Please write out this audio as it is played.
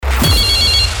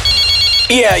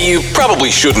Yeah, you probably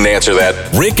shouldn't answer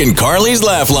that. Rick and Carly's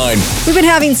Laugh Line. We've been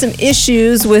having some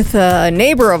issues with a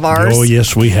neighbor of ours. Oh,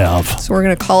 yes, we have. So we're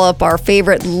going to call up our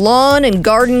favorite lawn and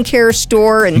garden care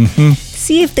store and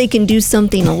see if they can do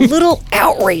something a little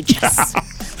outrageous.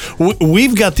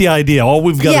 We've got the idea. All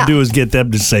we've got to do is get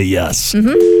them to say yes.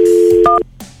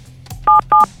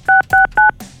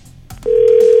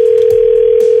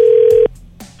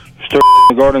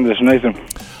 Garden, this is Nathan.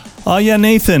 Yeah,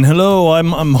 Nathan. Hello.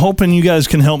 I'm hoping you guys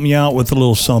can help me out with a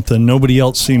little something. Nobody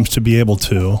else seems to be able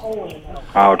to.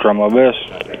 I'll try my best.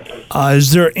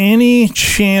 Is there any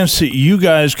chance that you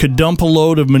guys could dump a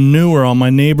load of manure on my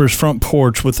neighbor's front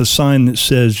porch with a sign that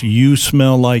says, "You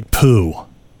smell like poo"?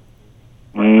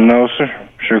 No, sir.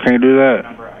 Sure can't do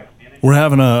that. We're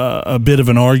having a bit of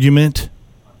an argument,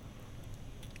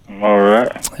 All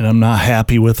right. and I'm not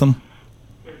happy with them.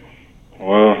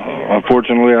 Well,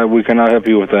 unfortunately, we cannot help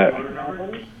you with that.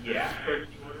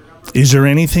 Is there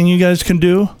anything you guys can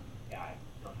do?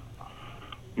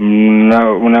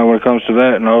 No, when it comes to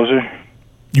that, no, sir.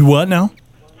 You what now?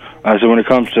 I said when it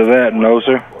comes to that, no,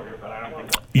 sir.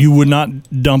 You would not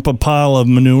dump a pile of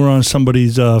manure on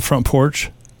somebody's front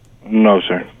porch? No,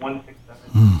 sir.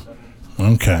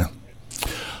 Okay.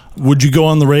 Would you go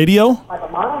on the radio?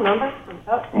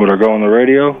 Would I go on the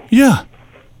radio? Yeah.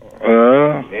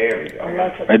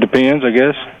 It depends, I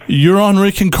guess. You're on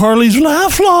Rick and Carly's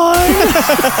Laugh Line.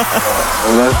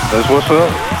 Well, that's what's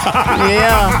up.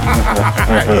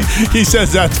 Yeah. He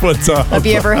says that's what's up. Have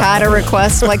you ever had a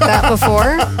request like that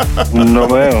before? No,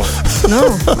 ma'am.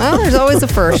 No. Well, there's always a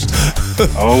first.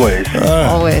 Always.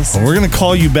 Always. Well, we're going to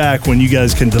call you back when you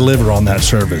guys can deliver on that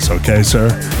service, okay, sir?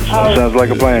 Sounds like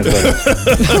a plan, sir.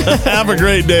 Have a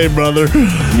great day, brother.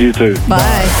 You too.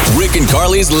 Bye. Rick and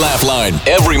Carly's Laugh Line.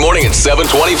 Every morning at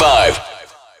 7:25.